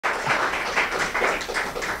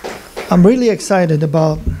I'm really excited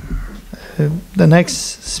about the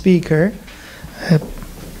next speaker,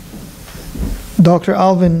 Dr.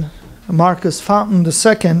 Alvin Marcus Fountain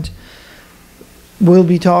II will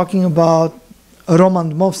be talking about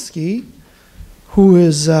Roman Dmowski, who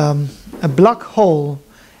is a black hole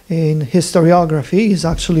in historiography. He's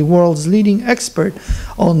actually world's leading expert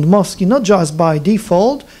on Dmowski, not just by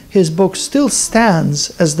default. His book still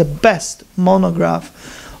stands as the best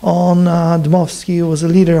monograph on Dmowski, who was a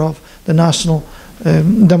leader of the National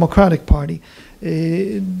Democratic Party.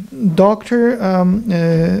 Dr.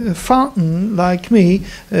 Fountain, like me,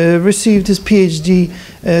 received his Ph.D.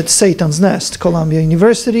 at Satan's Nest, Columbia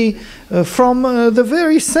University, from the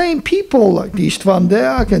very same people like Istvan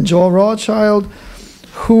Deak and Joel Rothschild,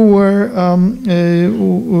 who were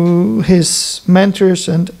his mentors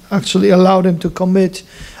and actually allowed him to commit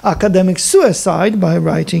academic suicide by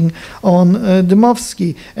writing on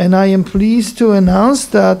Dmowski. And I am pleased to announce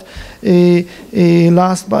that,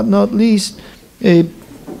 last but not least,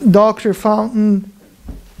 Dr. Fountain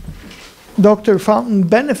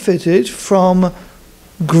benefited from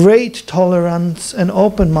great tolerance and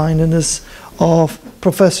open-mindedness of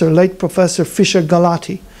late Professor Fisher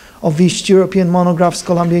Galati of East European Monographs,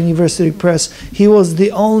 Columbia University Press. He was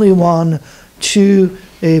the only one to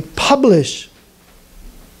publish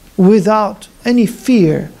without any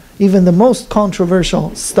fear even the most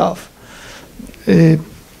controversial stuff.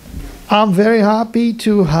 I'm very happy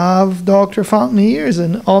to have Dr. Fountain here as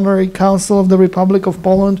an Honorary Consul of the Republic of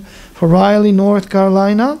Poland for Raleigh, North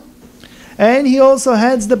Carolina. And he also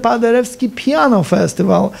heads the Paderewski Piano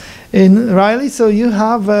Festival in Raleigh. So you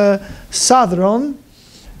have a Southron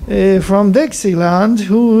from Dixieland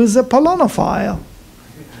who is a Polonophile.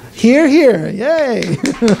 Hear, hear, yay!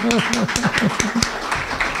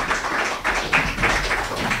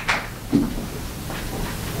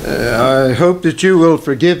 I hope that you will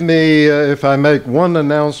forgive me if I make one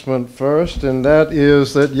announcement first, and that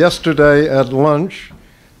is that yesterday at lunch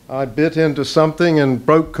I bit into something and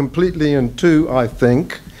broke completely in two, I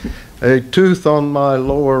think, a tooth on my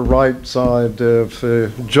lower right side of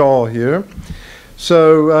jaw here.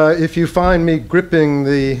 So if you find me gripping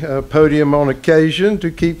the podium on occasion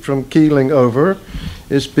to keep from keeling over,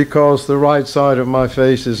 it's because the right side of my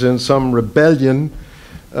face is in some rebellion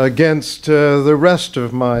against the rest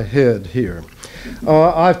of my head here.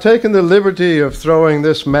 I've taken the liberty of throwing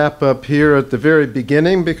this map up here at the very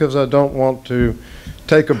beginning because I don't want to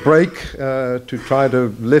take a break to try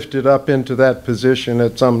to lift it up into that position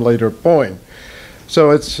at some later point.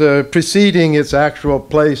 So it's preceding its actual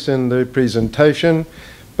place in the presentation.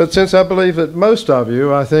 But since I believe that most of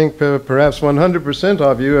you, I think perhaps 100%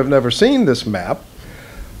 of you, have never seen this map,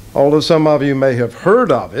 although some of you may have heard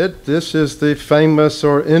of it, this is the famous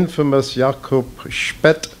or infamous Jakob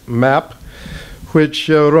Speth map, which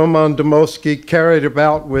Roman Dmowski carried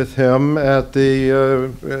about with him at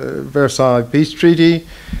the Versailles Peace Treaty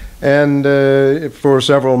and for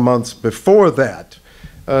several months before that.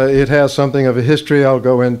 It has something of a history. I'll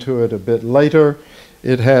go into it a bit later.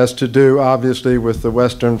 It has to do, obviously, with the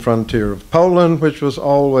western frontier of Poland, which was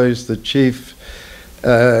always the chief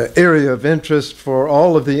area of interest for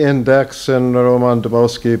all of the index, and Roman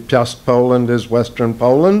Dmowski, Piast Poland is Western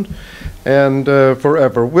Poland, and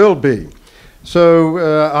forever will be. So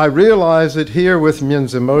I realize that here with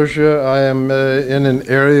Międzymorze, I am in an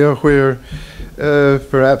area where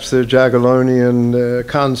perhaps the Jagiellonian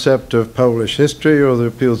concept of Polish history or the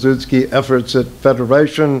Pilsudski efforts at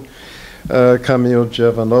federation, Kamil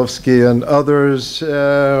Jewanowski and others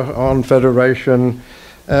on federation,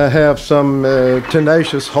 have some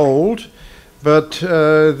tenacious hold, but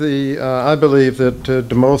I believe that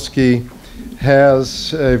Dmowski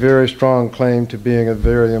has a very strong claim to being a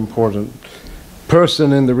very important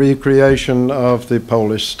person in the recreation of the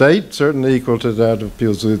Polish state, certainly equal to that of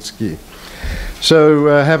Pilsudski. So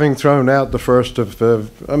having thrown out the first of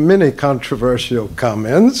many controversial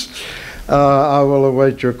comments, I will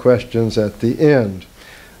await your questions at the end.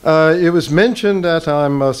 It was mentioned that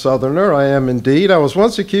I'm a Southerner. I am indeed. I was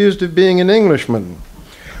once accused of being an Englishman.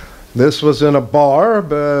 This was in a bar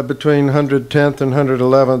between 110th and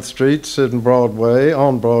 111th Streets on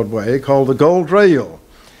Broadway, called the Gold Rail.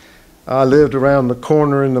 I lived around the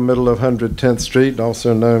corner in the middle of 110th Street,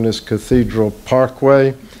 also known as Cathedral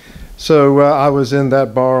Parkway. So I was in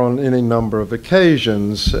that bar on any number of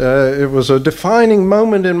occasions. It was a defining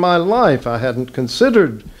moment in my life. I hadn't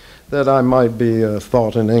considered that I might be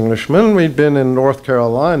thought an Englishman. We'd been in North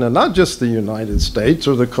Carolina, not just the United States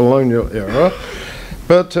or the colonial era,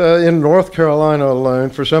 but in North Carolina alone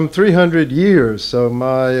for some 300 years. So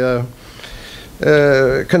my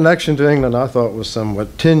connection to England I thought was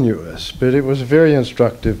somewhat tenuous, but it was a very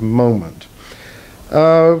instructive moment.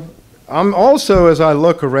 I'm also, as I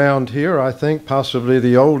look around here, I think possibly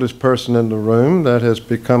the oldest person in the room. That has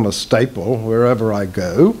become a staple wherever I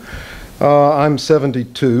go. I'm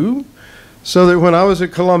 72, so that when I was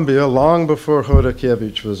at Columbia, long before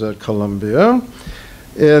Chodakevich was at Columbia,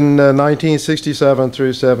 in 1967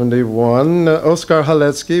 through 71, Oskar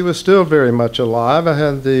Halecki was still very much alive. I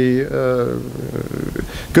had the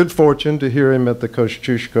good fortune to hear him at the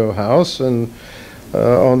Kosciuszko House and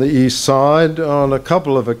on the East Side on a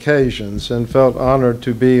couple of occasions, and felt honored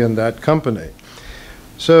to be in that company.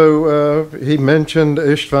 So he mentioned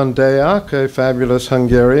István Deák, a fabulous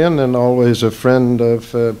Hungarian and always a friend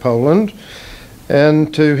of Poland.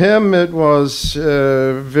 And to him, it was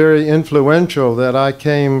very influential that I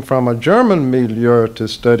came from a German milieu to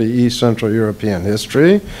study East Central European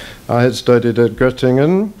history. I had studied at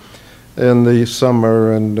Göttingen in the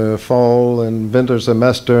summer and fall and winter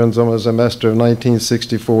semester and summer semester of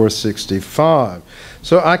 1964-65.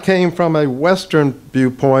 So I came from a Western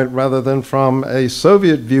viewpoint rather than from a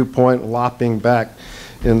Soviet viewpoint lopping back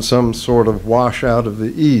in some sort of washout of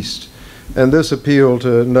the East. And this appealed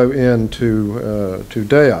to no end to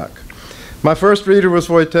Deák. My first reader was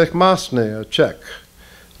Wojciech Mastny, a Czech,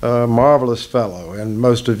 a marvelous fellow, and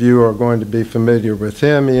most of you are going to be familiar with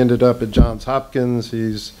him. He ended up at Johns Hopkins.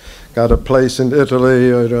 He's got a place in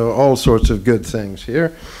Italy, all sorts of good things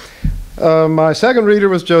here. My second reader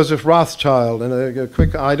was Joseph Rothschild, and a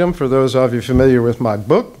quick item for those of you familiar with my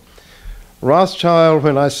book. Rothschild,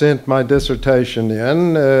 when I sent my dissertation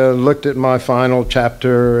in, looked at my final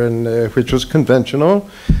chapter, and which was conventional.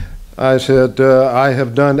 I said, I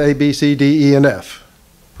have done A, B, C, D, E, and F,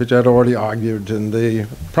 which I'd already argued in the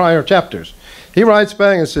prior chapters. He writes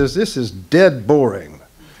back and says, this is dead boring.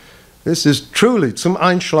 This is truly zum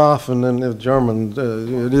Einschlafen in the German.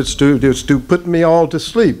 It's to put me all to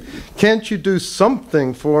sleep. Can't you do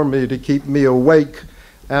something for me to keep me awake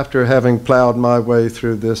after having plowed my way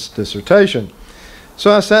through this dissertation?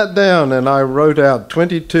 So I sat down and I wrote out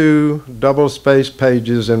 22 double-spaced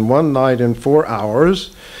pages in one night in 4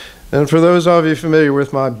 hours. And for those of you familiar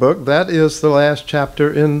with my book, that is the last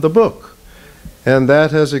chapter in the book. And that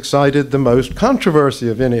has excited the most controversy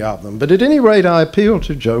of any of them. But at any rate, I appeal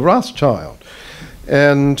to Joe Rothschild.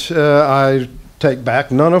 And I take back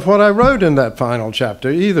none of what I wrote in that final chapter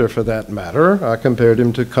either, for that matter. I compared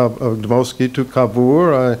him to Dmowski to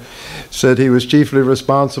Cavour. I said he was chiefly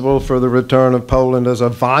responsible for the return of Poland as a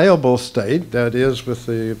viable state, that is, with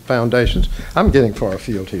the foundations. I'm getting far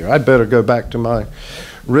afield here. I'd better go back to my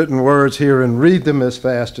written words here and read them as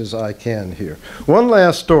fast as I can here. One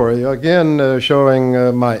last story, again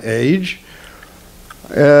showing my age.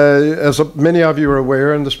 As many of you are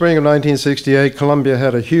aware, in the spring of 1968, Columbia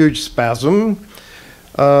had a huge spasm.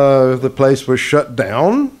 The place was shut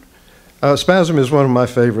down. Spasm is one of my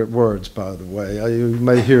favorite words, by the way. You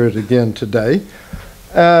may hear it again today.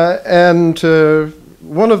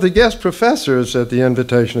 One of the guest professors at the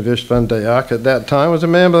invitation of István Deák at that time was a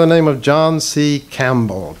man by the name of John C.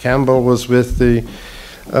 Campbell. Campbell was with the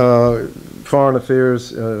Foreign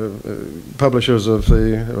Affairs, publishers of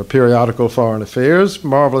the periodical Foreign Affairs,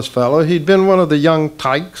 marvelous fellow. He'd been one of the young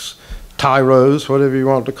tykes, tyros, whatever you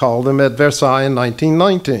want to call them, at Versailles in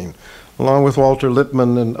 1919, along with Walter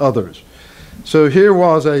Lippmann and others. So here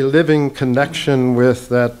was a living connection with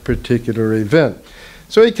that particular event.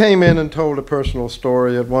 So he came in and told a personal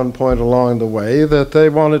story at one point along the way that they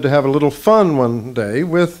wanted to have a little fun one day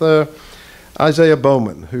with Isaiah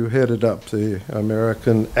Bowman, who headed up the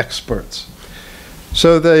American experts.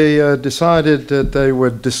 So they decided that they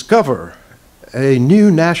would discover a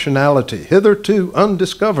new nationality, hitherto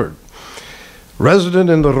undiscovered, resident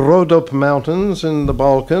in the Rhodope Mountains in the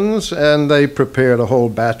Balkans, and they prepared a whole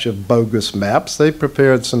batch of bogus maps. They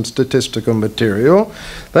prepared some statistical material.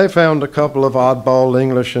 They found a couple of oddball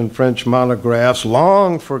English and French monographs,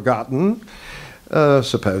 long forgotten,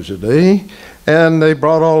 supposedly, and they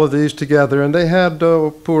brought all of these together, and they had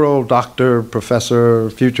poor old doctor, professor,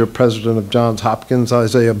 future president of Johns Hopkins,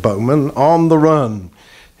 Isaiah Bowman, on the run.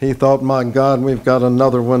 He thought, my God, we've got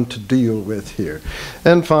another one to deal with here.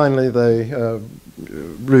 And finally, they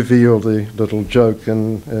revealed the little joke,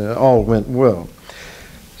 and all went well.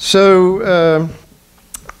 So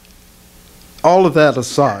all of that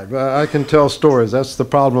aside, I can tell stories. That's the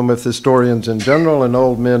problem with historians in general and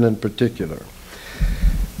old men in particular.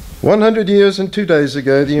 100 years and 2 days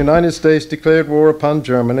ago, the United States declared war upon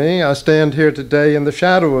Germany. I stand here today in the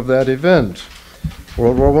shadow of that event.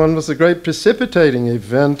 World War I was the great precipitating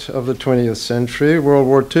event of the 20th century. World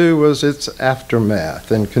War II was its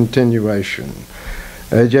aftermath and continuation.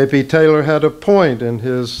 A.J.P. Taylor had a point in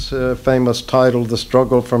his famous title, The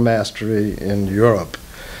Struggle for Mastery in Europe.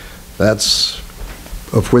 That's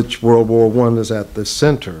of which World War I is at the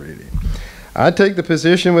center, really. I take the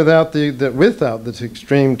position without this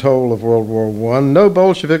extreme toll of World War I, no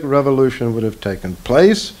Bolshevik revolution would have taken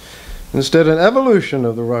place. Instead, an evolution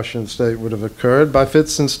of the Russian state would have occurred by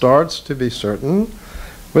fits and starts, to be certain.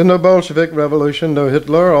 With no Bolshevik revolution, no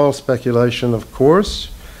Hitler, all speculation, of course.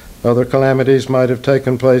 Other calamities might have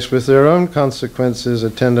taken place with their own consequences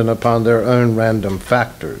attendant upon their own random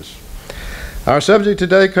factors. Our subject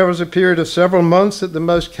today covers a period of several months at the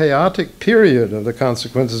most chaotic period of the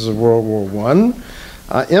consequences of World War I.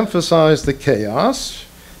 I emphasize the chaos.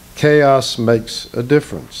 Chaos makes a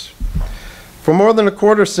difference. For more than a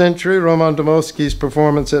quarter century, Roman Dmowski's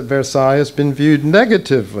performance at Versailles has been viewed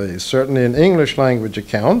negatively, certainly in English language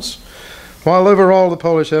accounts, while overall the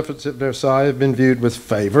Polish efforts at Versailles have been viewed with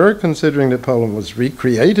favor, considering that Poland was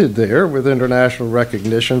recreated there with international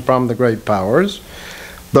recognition from the great powers,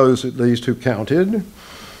 those at least who counted.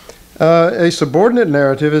 A subordinate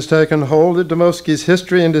narrative has taken hold that Dmowski's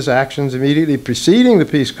history and his actions immediately preceding the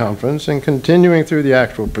peace conference and continuing through the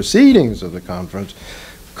actual proceedings of the conference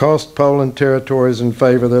cost Poland territories in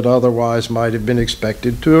favor that otherwise might have been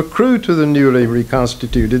expected to accrue to the newly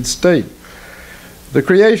reconstituted state. The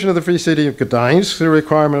creation of the Free City of Gdańsk, the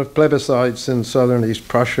requirement of plebiscites in southern East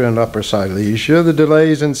Prussia and Upper Silesia, the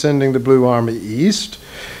delays in sending the Blue Army east,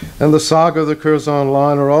 and the saga of the Curzon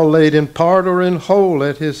Line are all laid in part or in whole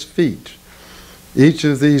at his feet. Each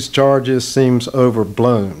of these charges seems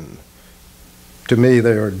overblown. To me,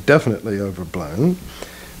 they are definitely overblown.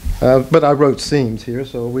 But I wrote seems here,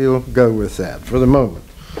 so we'll go with that for the moment.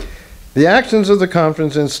 The actions of the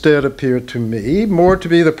conference instead appear to me more to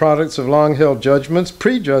be the products of long-held judgments,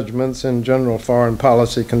 prejudgments, and general foreign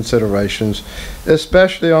policy considerations,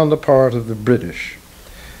 especially on the part of the British.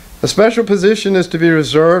 A special position is to be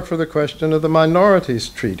reserved for the question of the minorities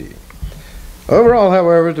treaty. Overall,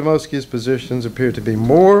 however, Dmowski's positions appear to be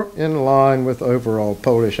more in line with overall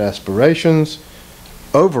Polish aspirations,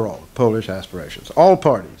 all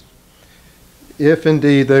parties, if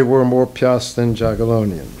indeed they were more Piast than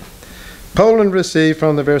Jagiellonian. Poland received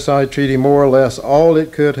from the Versailles Treaty more or less all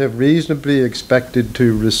it could have reasonably expected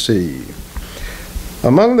to receive.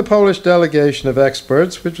 Among the Polish delegation of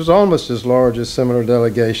experts, which was almost as large as similar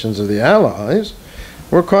delegations of the Allies,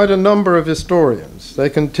 were quite a number of historians. They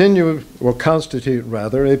constitute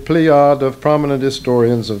a pleiad of prominent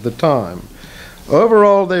historians of the time.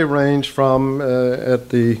 Overall, they range from,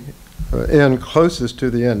 at the end closest to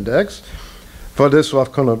the index, Władysław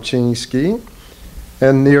Konopczyński,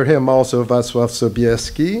 and near him also Wacław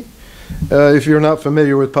Sobieski. If you're not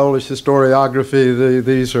familiar with Polish historiography,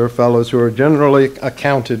 these are fellows who are generally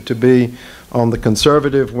accounted to be on the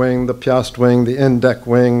conservative wing, the Piast wing, the Indek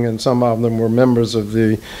wing, and some of them were members of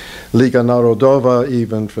the Liga Narodowa,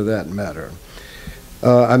 even for that matter.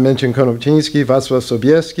 I mentioned Konopczyński, Wacław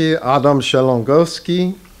Sobieski, Adam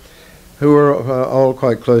Szelongowski, who are all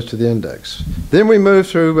quite close to the index. Then we move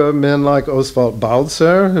through men like Oswald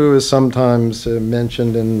Balcer, who is sometimes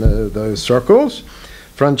mentioned in those circles,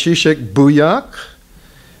 Franciszek Bujak,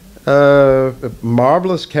 a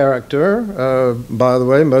marvelous character. By the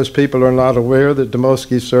way, most people are not aware that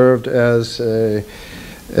Dmowski served as a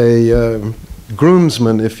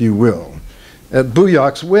groomsman, if you will, at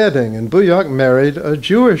Bujak's wedding, and Bujak married a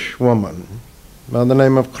Jewish woman by the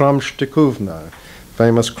name of Kramsztykówna,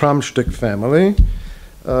 famous Kramsztyk family,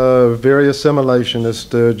 very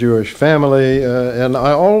assimilationist Jewish family, and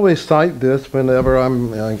I always cite this whenever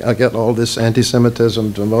I get all this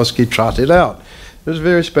anti-Semitism Dmowski trotted out. There's a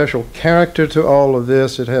very special character to all of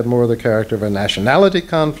this. It had more the character of a nationality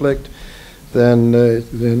conflict than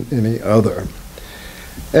any other.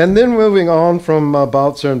 And then moving on from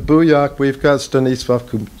Balcer and Bujak, we've got Stanisław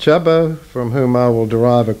Kuczeba, from whom I will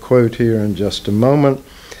derive a quote here in just a moment.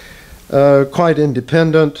 Quite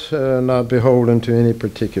independent, not beholden to any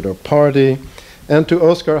particular party. And to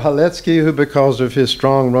Oskar Halecki, who, because of his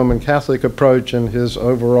strong Roman Catholic approach and his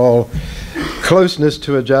overall closeness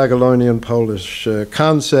to a Jagiellonian Polish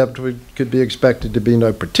concept, could be expected to be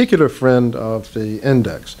no particular friend of the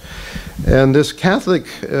index. And this Catholic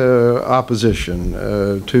opposition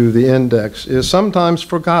to the index is sometimes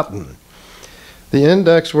forgotten. The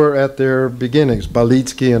index were at their beginnings,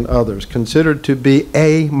 Balitsky and others, considered to be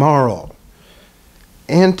amoral,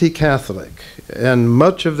 anti-Catholic, and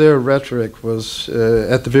much of their rhetoric was,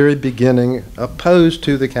 at the very beginning, opposed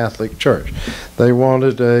to the Catholic Church. They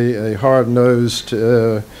wanted a hard-nosed,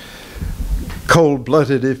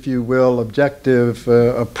 cold-blooded, if you will, objective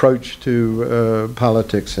approach to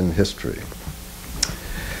politics and history.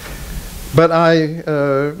 But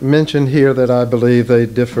I mentioned here that I believe they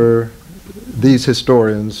differ, these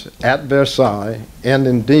historians, at Versailles, and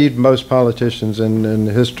indeed most politicians and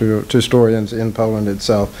historians in Poland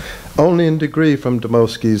itself, only in degree from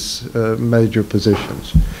Dmowski's major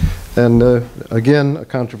positions. And again, a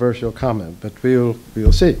controversial comment, but we'll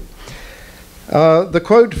see. The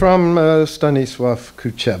quote from Stanisław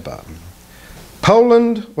Kuczeba: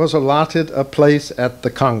 "Poland was allotted a place at the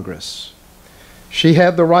Congress. She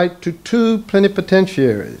had the right to 2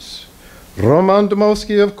 plenipotentiaries. Roman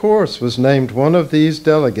Dmowski, of course, was named one of these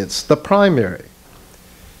delegates, the primary.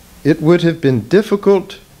 It would have been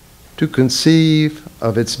difficult to conceive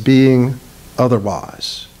of its being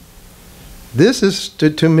otherwise." This is,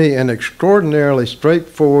 to me, an extraordinarily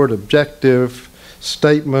straightforward, objective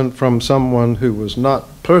statement from someone who was not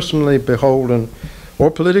personally beholden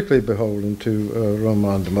or politically beholden to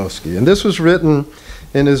Roman Dmowski. And this was written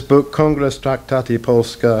in his book, Kongres Traktati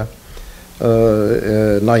Polska,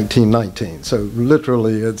 1919. So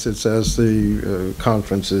literally, it's as the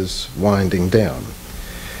conference is winding down.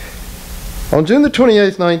 On June the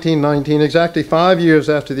 28th, 1919, exactly 5 years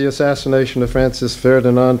after the assassination of Francis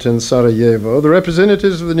Ferdinand in Sarajevo, the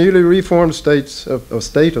representatives of the newly reformed state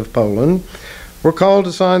of Poland were called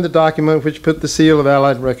to sign the document which put the seal of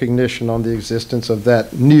Allied recognition on the existence of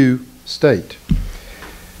that new state.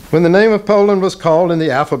 When the name of Poland was called in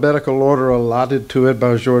the alphabetical order allotted to it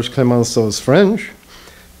by Georges Clemenceau's French,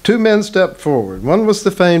 2 men stepped forward. One was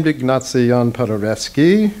the famed Ignacy Jan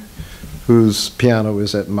Paderewski, whose piano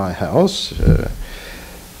is at my house,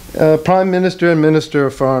 Prime Minister and Minister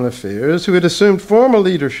of Foreign Affairs, who had assumed formal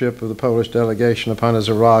leadership of the Polish delegation upon his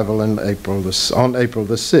arrival on April the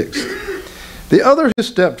 6th. The other who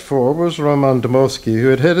stepped forward was Roman Dmowski, who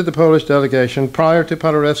had headed the Polish delegation prior to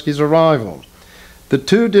Paderewski's arrival. The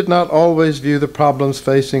two did not always view the problems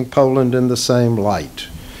facing Poland in the same light.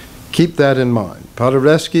 Keep that in mind.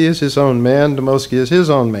 Paderewski is his own man, Dmowski is his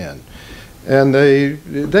own man. And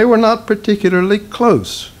they were not particularly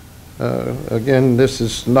close. Again, this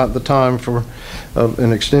is not the time for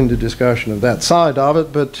an extended discussion of that side of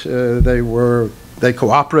it, but they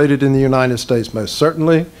cooperated in the United States most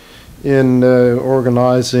certainly in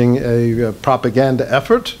organizing a propaganda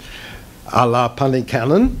effort, a la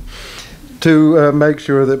Panikanen, to make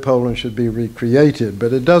sure that Poland should be recreated.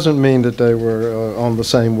 But it doesn't mean that they were on the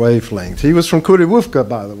same wavelength. He was from Kurywówka,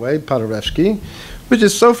 by the way, Paderewski, which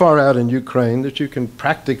is so far out in Ukraine that you can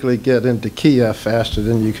practically get into Kiev faster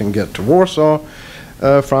than you can get to Warsaw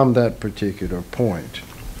from that particular point.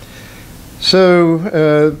 So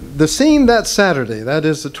the scene that Saturday, that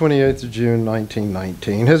is the 28th of June,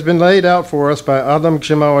 1919, has been laid out for us by Adam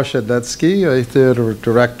Grzymała-Siedlecki, a theater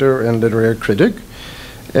director and literary critic.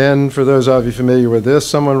 And for those of you familiar with this,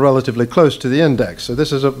 someone relatively close to the index. So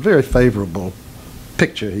this is a very favorable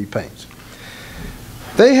picture he paints.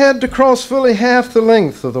 They had to cross fully half the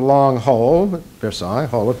length of the long hall, Versailles,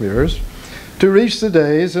 Hall of Mirrors, to reach the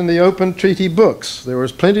days in the open treaty books. There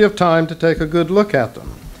was plenty of time to take a good look at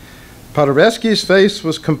them. Paderewski's face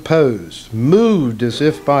was composed, moved as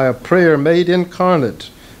if by a prayer made incarnate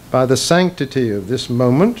by the sanctity of this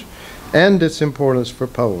moment and its importance for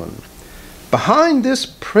Poland. Behind this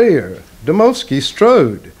prayer, Dmowski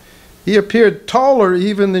strode. He appeared taller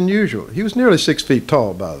even than usual. He was nearly 6 feet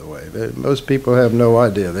tall, by the way. Most people have no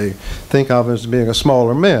idea. They think of him as being a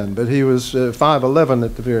smaller man, but he was 5'11"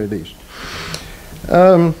 at the very least.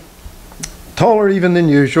 Taller even than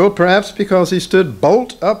usual, perhaps because he stood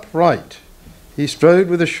bolt upright. He strode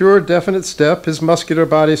with a sure, definite step, his muscular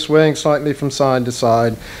body swaying slightly from side to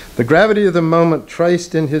side, the gravity of the moment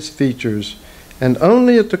traced in his features, and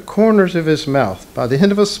only at the corners of his mouth, by the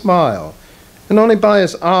hint of a smile, and only by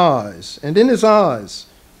his eyes, and in his eyes,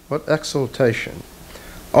 what exultation.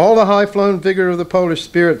 All the high-flown vigor of the Polish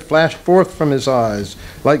spirit flashed forth from his eyes,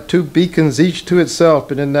 like 2 beacons, each to itself,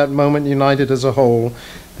 but in that moment united as a whole.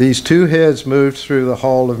 These 2 heads moved through the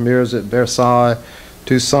Hall of Mirrors at Versailles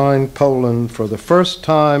to sign Poland for the first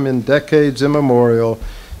time in decades immemorial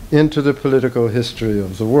into the political history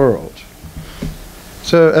of the world.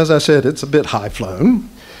 So, as I said, it's a bit high-flown.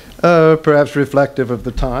 Perhaps reflective of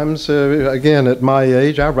the times. Again, at my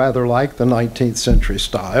age, I rather like the 19th century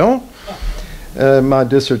style. My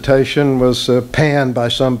dissertation was panned by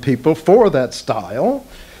some people for that style.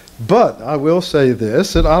 But I will say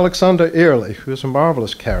this, that Alexander Erlich, who's a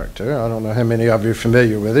marvelous character, I don't know how many of you are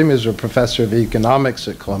familiar with him, he's a professor of economics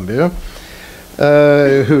at Columbia,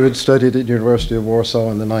 who had studied at the University of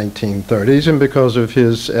Warsaw in the 1930s, and because of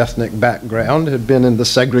his ethnic background, had been in the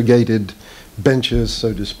segregated benches,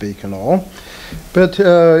 so to speak, and all. But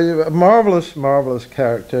a marvelous, marvelous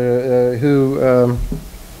character who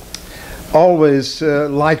always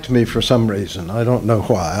liked me for some reason. I don't know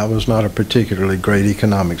why. I was not a particularly great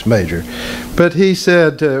economics major. But he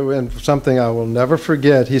said, and something I will never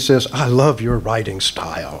forget, he says, "I love your writing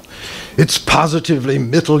style. It's positively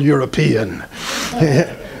Middle European."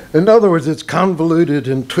 In other words, it's convoluted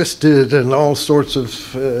and twisted and all sorts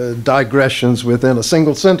of digressions within a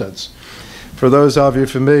single sentence. For those of you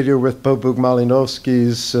familiar with Pobuk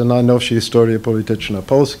Malinowski's Najnowsze Historie Polityczne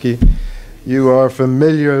Polski, you are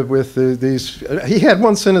familiar with these. He had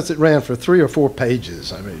one sentence that ran for 3 or 4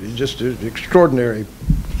 pages. I mean, just an extraordinary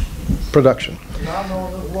production. Not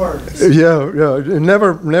known of words. Yeah, it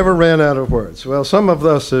never ran out of words. Well, some of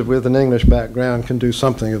us with an English background can do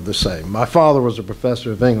something of the same. My father was a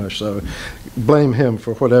professor of English, so blame him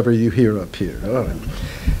for whatever you hear up here. All right.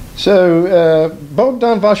 So,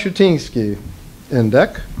 Bogdan Waszutiński in Deak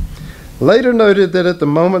later noted that at the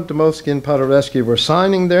moment Dmowski and Paderewski were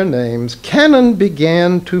signing their names, cannon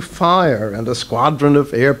began to fire and a squadron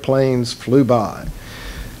of airplanes flew by.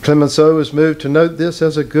 Clemenceau was moved to note this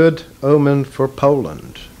as a good omen for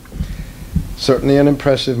Poland. Certainly an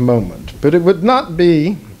impressive moment, but it would not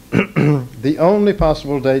be the only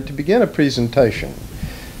possible date to begin a presentation.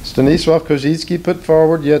 Stanisław Koziecki put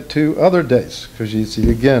forward yet 2 other dates. Koziecki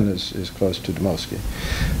again is close to Dmowski.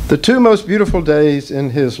 The 2 most beautiful days in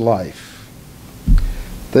his life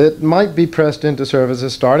that might be pressed into service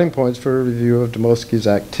as starting points for a review of Dmowski's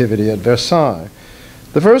activity at Versailles.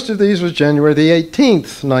 The first of these was January the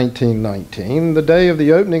 18th, 1919, the day of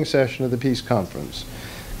the opening session of the Peace Conference.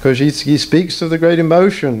 Koziecki speaks of the great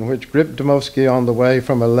emotion which gripped Dmowski on the way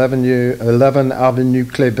from 11 Avenue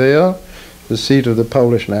Kléber, the seat of the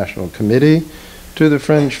Polish National Committee, to the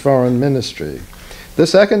French Foreign Ministry. The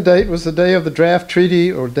second date was the day of the draft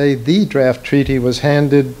treaty, or day the draft treaty was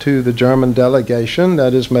handed to the German delegation,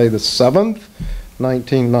 that is May the 7th,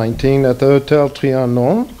 1919, at the Hotel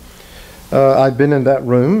Trianon. I've been in that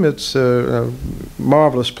room. It's a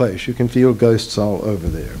marvelous place. You can feel ghosts all over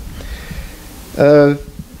there.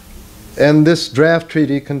 And this draft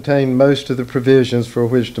treaty contained most of the provisions for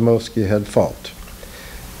which Dmowski had fought.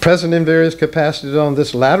 Present in various capacities on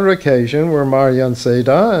this latter occasion were Marian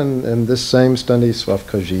Seda and this same Stanisław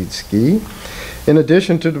Koziecki, in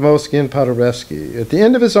addition to Dmowski and Paderewski. At the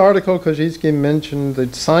end of his article, Koziecki mentioned the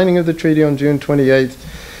signing of the treaty on June 28th.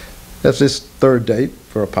 That's his third date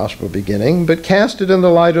for a possible beginning, but cast it in the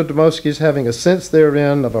light of Dmowski's having a sense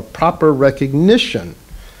therein of a proper recognition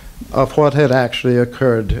of what had actually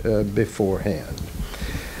occurred beforehand.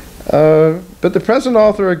 But the present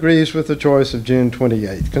author agrees with the choice of June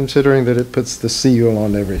 28th, considering that it puts the seal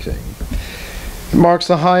on everything. It marks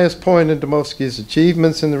the highest point in Dmowski's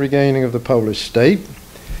achievements in the regaining of the Polish state.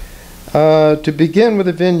 To begin with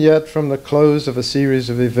a vignette from the close of a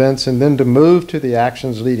series of events and then to move to the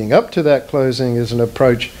actions leading up to that closing is an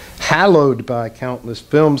approach hallowed by countless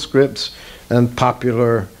film scripts and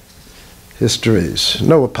popular histories.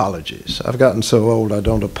 No apologies. I've gotten so old I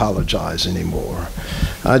don't apologize anymore.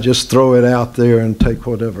 I just throw it out there and take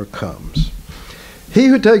whatever comes. He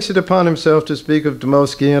who takes it upon himself to speak of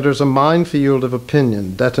Dmowski enters a minefield of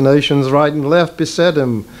opinion. Detonations right and left beset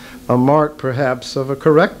him, a mark perhaps of a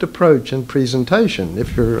correct approach and presentation.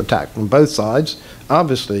 If you're attacked from both sides,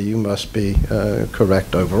 obviously you must be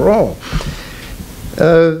correct overall.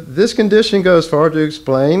 This condition goes far to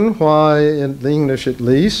explain why, in the English at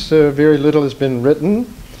least, very little has been written.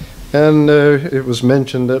 And it was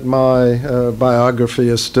mentioned that my biography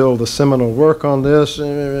is still the seminal work on this.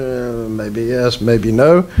 Maybe yes, maybe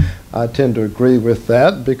no. I tend to agree with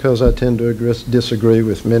that because I tend to disagree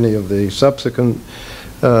with many of the subsequent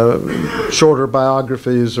shorter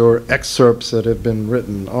biographies or excerpts that have been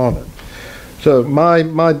written on it. So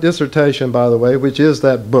my dissertation, by the way, which is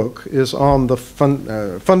that book, is on the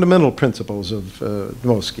fundamental principles of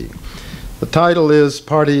Dmowski. The title is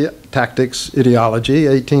Party Tactics Ideology,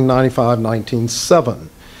 1895-1907.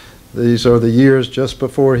 These are the years just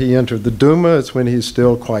before he entered the Duma. It's when he's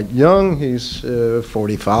still quite young. He's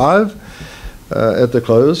 45 at the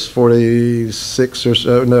close, 46 or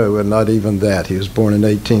so. No, not even that. He was born in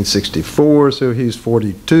 1864, so he's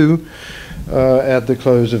 42 at the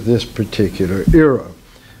close of this particular era.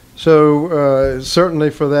 So certainly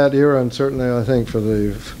for that era, and certainly I think for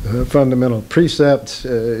the fundamental precepts,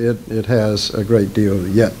 it has a great deal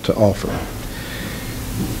yet to offer.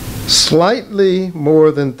 Slightly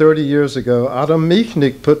more than 30 years ago, Adam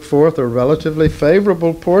Michnik put forth a relatively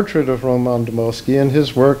favorable portrait of Roman Dmowski in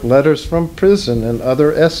his work Letters from Prison and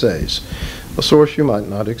Other Essays, a source you might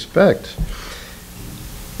not expect.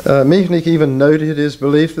 Michnik even noted his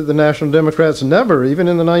belief that the National Democrats never, even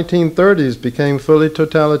in the 1930s, became fully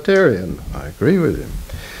totalitarian. I agree with him.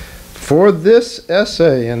 For this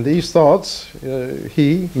essay and these thoughts,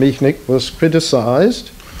 he, Michnik, was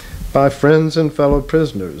criticized by friends and fellow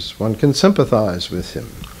prisoners. One can sympathize with him.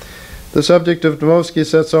 The subject of Dmowski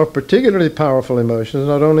sets off particularly powerful emotions,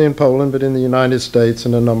 not only in Poland, but in the United States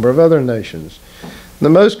and a number of other nations. The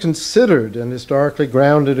most considered and historically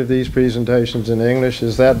grounded of these presentations in English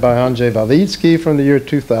is that by Andrzej Wawicki from the year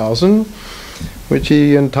 2000, which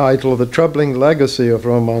he entitled The Troubling Legacy of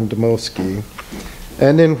Roman Dmowski,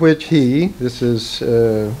 and in which he, this is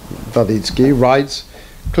Wawicki, writes,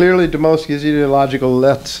 clearly Dmowski's ideological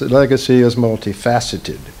legacy is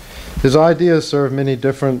multifaceted. His ideas serve many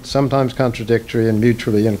different, sometimes contradictory and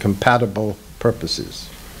mutually incompatible purposes.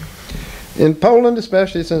 In Poland,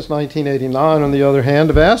 especially since 1989, on the other hand,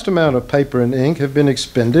 a vast amount of paper and ink have been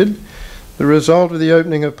expended, the result of the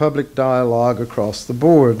opening of public dialogue across the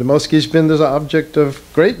board. Dmowski's been the object of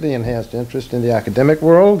greatly enhanced interest in the academic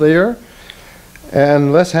world there,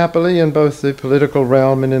 and less happily in both the political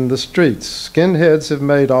realm and in the streets. Skinheads have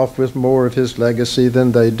made off with more of his legacy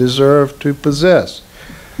than they deserve to possess.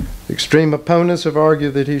 Extreme opponents have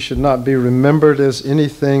argued that he should not be remembered as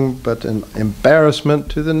anything but an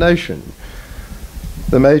embarrassment to the nation.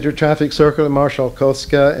 The major traffic circle at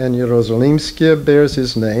Marszałkowska and Jerozolimskie bears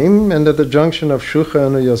his name, and at the junction of Szucha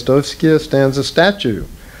and Ujazdowskie stands a statue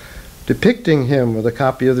depicting him with a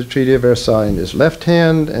copy of the Treaty of Versailles in his left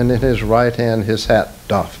hand and in his right hand his hat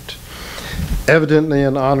doffed. Evidently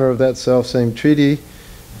in honor of that self-same treaty.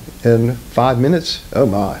 In 5 minutes? Oh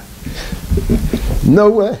my. No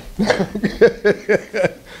way.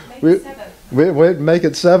 Make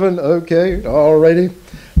it 7? Okay, alrighty.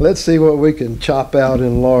 Let's see what we can chop out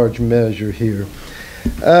in large measure here.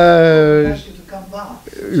 Ask you to come back.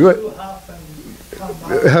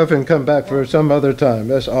 Have him come back for some other time.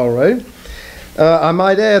 That's all right. I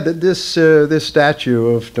might add that this statue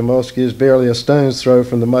of Dmowski is barely a stone's throw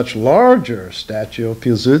from the much larger statue of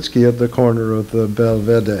Pilsudski at the corner of the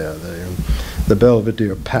Belvedere, the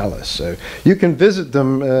Belvedere Palace. So you can visit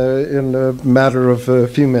them in a matter of a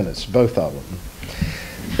few minutes, both of them.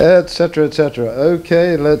 Etc., etc.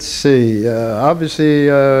 Okay, let's see.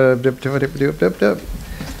 Obviously, all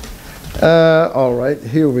right,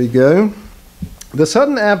 here we go. The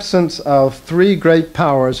sudden absence of three great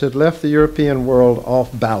powers had left the European world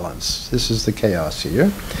off balance. This is the chaos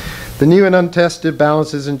here. The new and untested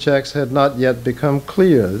balances and checks had not yet become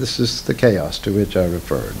clear. This is the chaos to which I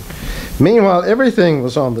referred. Meanwhile, everything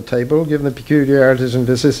was on the table. Given the peculiarities and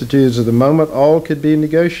vicissitudes of the moment, all could be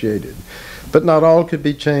negotiated, but not all could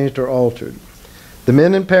be changed or altered. The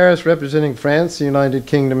men in Paris representing France, the United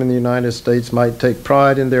Kingdom, and the United States might take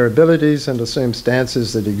pride in their abilities and assume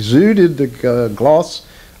stances that exuded the gloss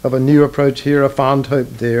of a new approach here, a fond hope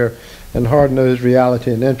there, and hard-nosed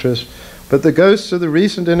reality and interest. But the ghosts of the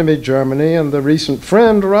recent enemy, Germany, and the recent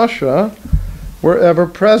friend, Russia, were ever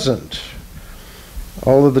present.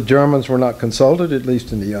 Although the Germans were not consulted, at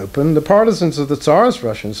least in the open, the partisans of the Tsarist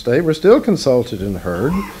Russian state were still consulted and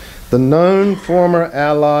heard. The known former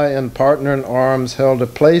ally and partner in arms held a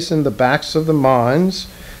place in the backs of the minds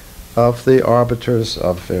of the arbiters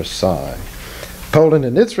of Versailles. Poland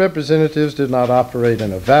and its representatives did not operate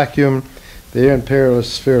in a vacuum. The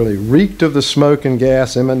imperialists fairly reeked of the smoke and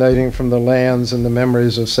gas emanating from the lands and the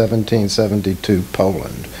memories of 1772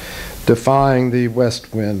 Poland, defying the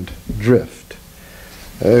west wind drift.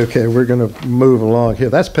 Okay, we're going to move along here.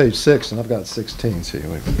 That's page 6, and I've got 16. So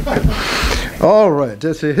all right,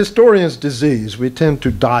 it's a historian's disease. We tend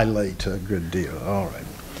to dilate a good deal. All right.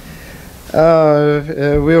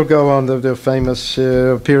 We'll go on the famous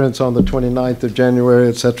appearance on the 29th of January,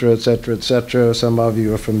 etc., etc., etc. Some of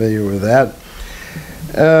you are familiar with that.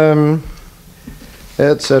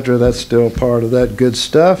 Etc. That's still part of that good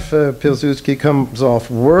stuff. Pilsudski comes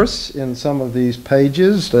off worse in some of these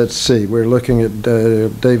pages. Let's see. We're looking at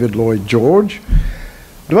David Lloyd George.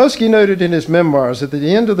 Dmowski noted in his memoirs that at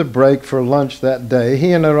the end of the break for lunch that day,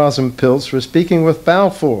 he and Erasmus Pilz were speaking with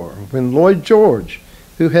Balfour when Lloyd George,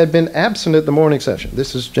 who had been absent at the morning session,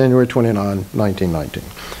 this is January 29, 1919,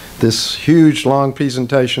 this huge long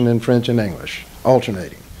presentation in French and English,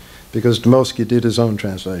 alternating, because Dmowski did his own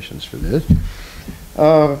translations for this.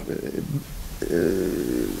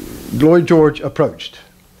 Lloyd George approached.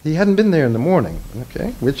 He hadn't been there in the morning,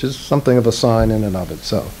 okay, which is something of a sign in and of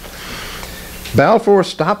itself. Balfour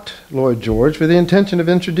stopped Lloyd George with the intention of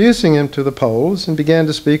introducing him to the Poles and began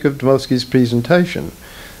to speak of Dmowski's presentation.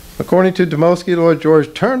 According to Dmowski, Lloyd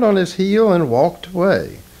George turned on his heel and walked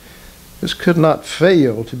away. This could not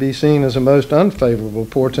fail to be seen as a most unfavorable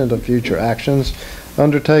portent of future actions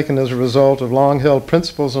undertaken as a result of long-held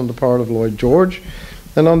principles on the part of Lloyd George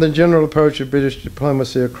and on the general approach of British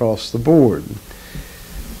diplomacy across the board.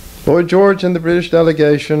 Lloyd George and the British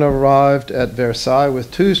delegation arrived at Versailles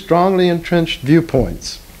with two strongly entrenched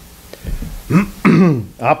viewpoints.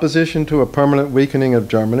 Opposition to a permanent weakening of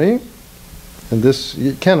Germany, and this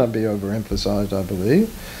cannot be overemphasized, I believe,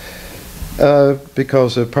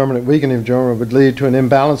 because a permanent weakening of Germany would lead to an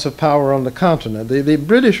imbalance of power on the continent. The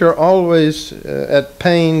British are always at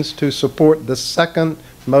pains to support the second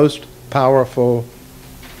most powerful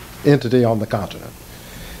entity on the continent.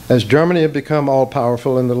 As Germany had become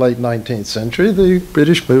all-powerful in the late 19th century, the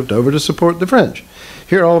British moved over to support the French.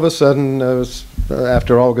 Here, all of a sudden,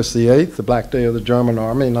 after August the 8th, the Black Day of the German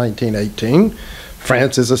Army in 1918,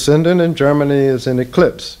 France is ascendant and Germany is in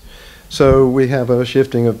eclipse. So we have a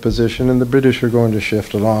shifting of position, and the British are going to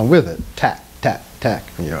shift along with it. Tack, tack, tack,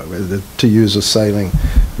 you know, to use a sailing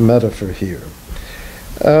metaphor here.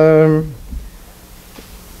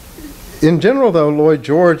 In general, though, Lloyd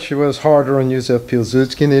George was harder on Józef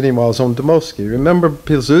Piłsudski than he was on Dmowski. Remember,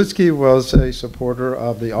 Piłsudski was a supporter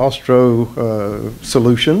of the Austro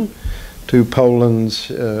solution to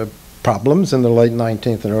Poland's problems in the late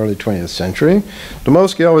 19th and early 20th century.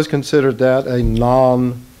 Dmowski always considered that a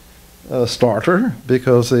non-starter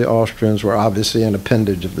because the Austrians were obviously an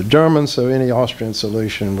appendage of the Germans, so any Austrian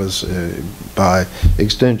solution was, by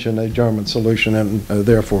extension, a German solution and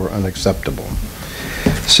therefore unacceptable.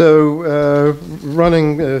 So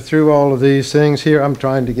running through all of these things here, I'm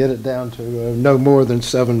trying to get it down to no more than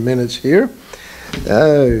 7 minutes here.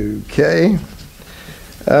 Okay.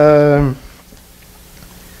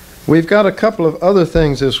 We've got a couple of other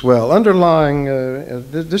things as well. Underlying,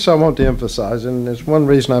 this I want to emphasize, and there's one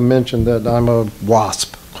reason I mentioned that I'm a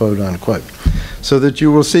WASP, quote unquote, so that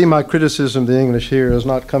you will see my criticism of the English here is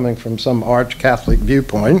not coming from some arch-Catholic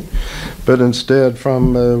viewpoint, but instead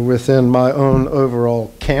from within my own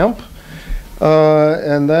overall camp,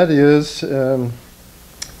 and that is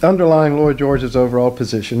underlying Lloyd George's overall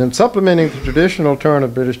position. In supplementing the traditional turn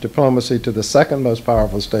of British diplomacy to the second most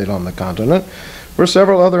powerful state on the continent were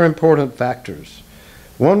several other important factors.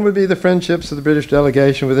 One would be the friendships of the British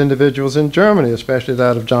delegation with individuals in Germany, especially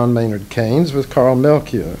that of John Maynard Keynes with Karl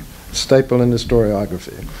Melchior, staple in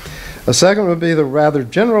historiography. A second would be the rather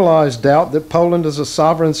generalized doubt that Poland as a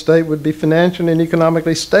sovereign state would be financially and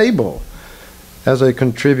economically stable as a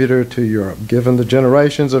contributor to Europe, given the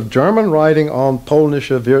generations of German writing on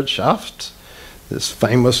Polnische Wirtschaft, this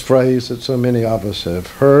famous phrase that so many of us have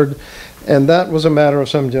heard. And that was a matter of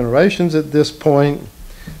some generations at this point,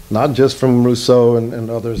 not just from Rousseau and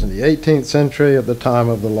others in the 18th century at the time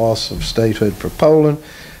of the loss of statehood for Poland,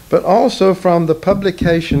 but also from the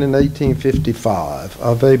publication in 1855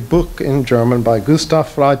 of a book in German by Gustav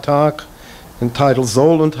Freytag entitled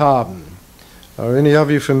Soll und Haben. Are any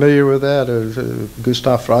of you familiar with that?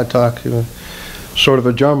 Gustav Freytag, sort of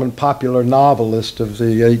a German popular novelist of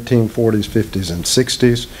the 1840s, 50s, and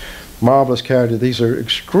 60s. Marvelous character. These are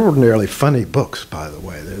extraordinarily funny books, by the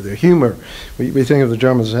way. They're humor. We think of the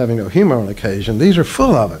Germans as having no humor on occasion. These are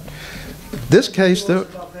full of it. This case, though.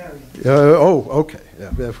 Oh, okay.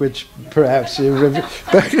 Yeah, which perhaps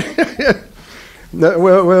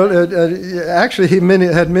actually he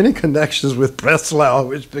had many connections with Breslau,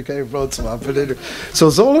 which became Rothschild. So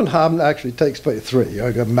Soll und Haben actually takes place 3.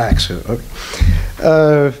 I got Max.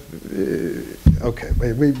 Okay,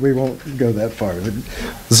 we won't go that far.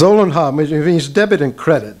 Soll und Haben means debit and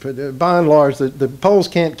credit. But by and large, the Poles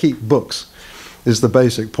can't keep books, is the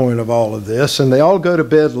basic point of all of this. And they all go to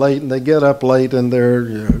bed late and they get up late and they're,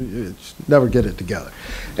 never get it together.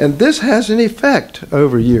 And this has an effect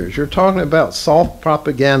over years. You're talking about soft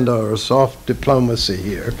propaganda or soft diplomacy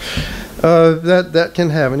here. That can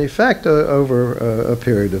have an effect over a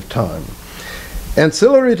period of time.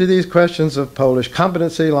 Ancillary to these questions of Polish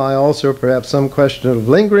competency lie also perhaps some question of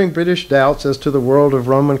lingering British doubts as to the world of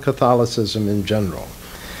Roman Catholicism in general.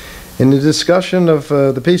 In the discussion of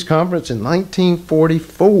the peace conference in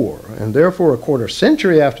 1944, and therefore a quarter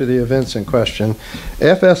century after the events in question,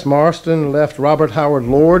 F.S. Marston left Robert Howard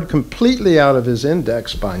Lord completely out of his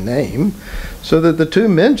index by name, so that the two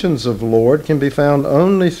mentions of Lord can be found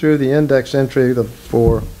only through the index entry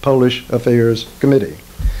for Polish Affairs Committee.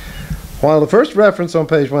 While the first reference on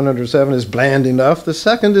page 107 is bland enough, the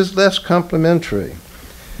second is less complimentary.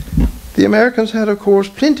 The Americans had, of course,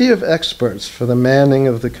 plenty of experts for the manning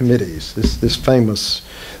of the committees. This famous,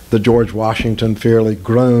 the George Washington fairly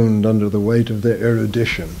groaned under the weight of their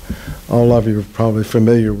erudition. All of you are probably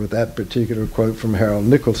familiar with that particular quote from Harold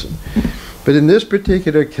Nicholson. But in this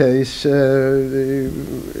particular case,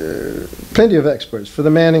 plenty of experts for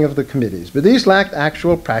the manning of the committees. But these lacked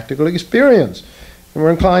actual practical experience and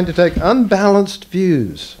were inclined to take unbalanced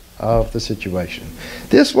views of the situation.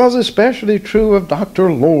 This was especially true of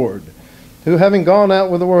Dr. Lord, who, having gone out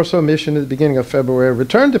with the Warsaw Mission at the beginning of February,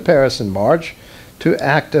 returned to Paris in March to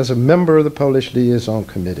act as a member of the Polish Liaison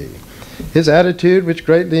Committee. His attitude, which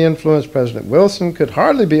greatly influenced President Wilson, could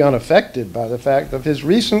hardly be unaffected by the fact of his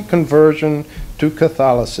recent conversion to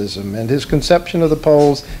Catholicism and his conception of the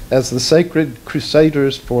Poles as the sacred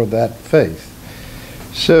crusaders for that faith.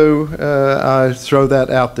 So I throw that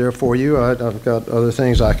out there for you. I've got other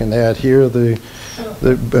things I can add here. The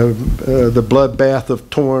bloodbath of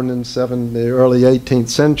Torn in the early 18th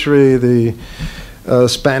century, the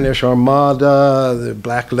Spanish Armada, the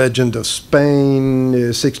Black Legend of Spain, the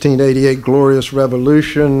 1688 Glorious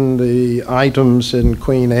Revolution, the items in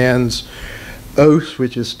Queen Anne's oath,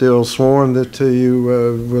 which is still sworn that you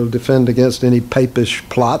will defend against any papish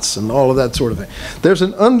plots and all of that sort of thing. There's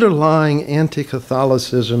an underlying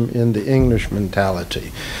anti-Catholicism in the English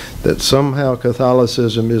mentality, that somehow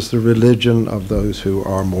Catholicism is the religion of those who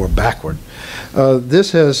are more backward.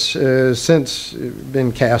 This has since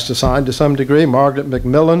been cast aside to some degree. Margaret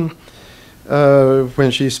Macmillan,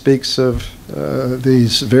 when she speaks of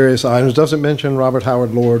these various items, doesn't mention Robert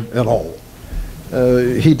Howard Lord at all.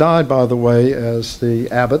 He died, by the way, as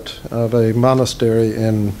the abbot of a monastery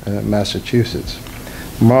in Massachusetts.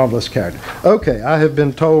 Marvelous character. Okay, I have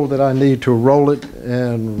been told that I need to roll it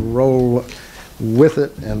and roll with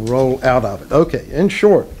it and roll out of it. Okay, in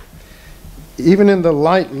short, even in the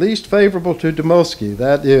light least favorable to Dmowski,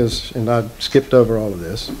 that is, and I skipped over all of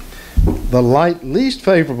this, the light least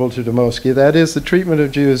favorable to Dmowski, that is the treatment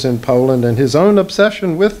of Jews in Poland and his own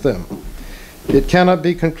obsession with them, it cannot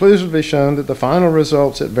be conclusively shown that the final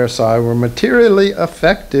results at Versailles were materially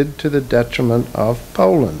affected to the detriment of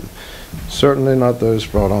Poland. Certainly not those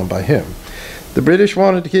brought on by him. The British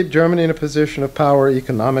wanted to keep Germany in a position of power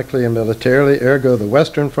economically and militarily, ergo the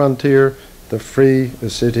western frontier, the free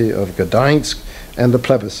city of Gdansk, and the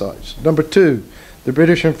plebiscites. Number two, the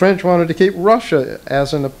British and French wanted to keep Russia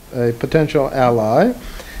as a potential ally,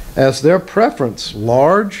 as their preference,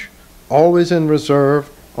 large, always in reserve,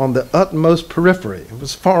 on the utmost periphery. It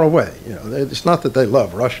was far away. You know, it's not that they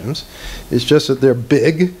love Russians. It's just that they're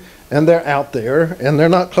big and they're out there and they're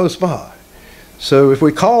not close by. So if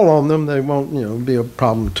we call on them, they won't, be a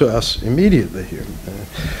problem to us immediately here.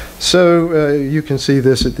 So you can see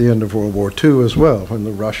this at the end of World War II as well, when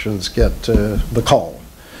the Russians get the call,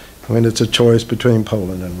 when it's a choice between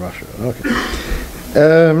Poland and Russia.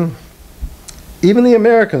 Okay. Even the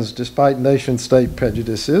Americans, despite nation-state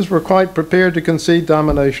prejudices, were quite prepared to concede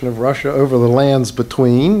domination of Russia over the lands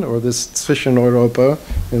between, or this Zwischen Europa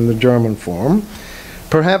in the German form,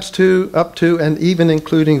 perhaps up to and even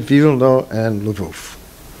including Wilno and Lvov,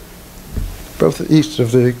 both east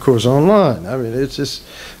of the Curzon line. I mean, it's just,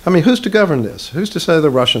 who's to govern this? Who's to say the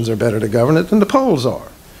Russians are better to govern it than the Poles are?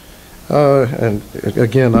 And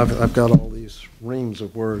again, I've got all these reams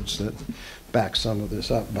of words that back some of this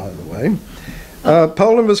up, by the way.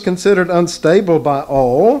 Poland was considered unstable by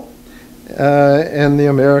all, and the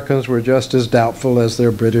Americans were just as doubtful as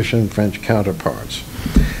their British and French counterparts.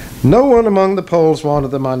 No one among the Poles wanted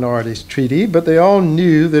the minorities treaty, but they all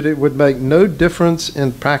knew that it would make no difference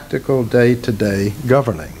in practical day-to-day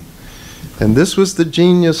governing. And this was the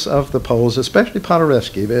genius of the Poles, especially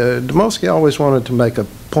Paderewski. Dmowski always wanted to make a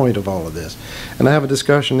point of all of this. And I have a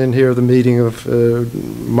discussion in here of the meeting of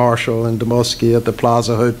Marshall and Dmowski at the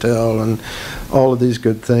Plaza Hotel and all of these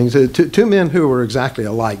good things. Two men who were exactly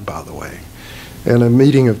alike, by the way. And a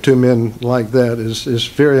meeting of two men like that is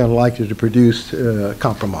very unlikely to produce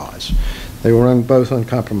compromise. They were both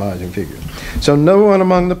uncompromising figures. So no one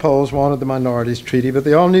among the Poles wanted the minorities treaty, but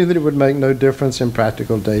they all knew that it would make no difference in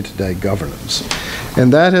practical day-to-day governance.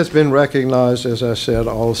 And that has been recognized, as I said,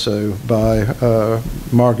 also by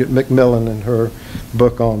Margaret Macmillan in her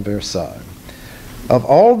book on Versailles. Of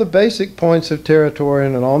all the basic points of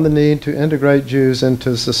territorial and on the need to integrate Jews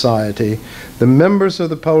into society, the members of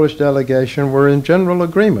the Polish delegation were in general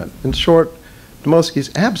agreement. In short, Dmowski's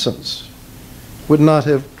absence would not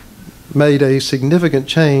have made a significant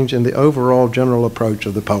change in the overall general approach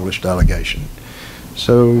of the Polish delegation.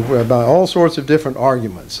 So by all sorts of different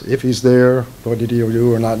arguments, if he's there, what did he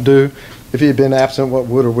do or not do? If he had been absent, what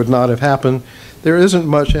would or would not have happened? There isn't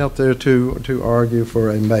much out there to argue for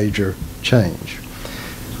a major change.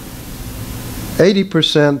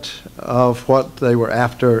 80% of what they were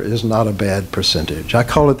after is not a bad percentage. I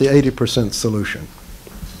call it the 80% solution.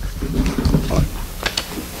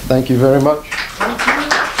 Thank you very much.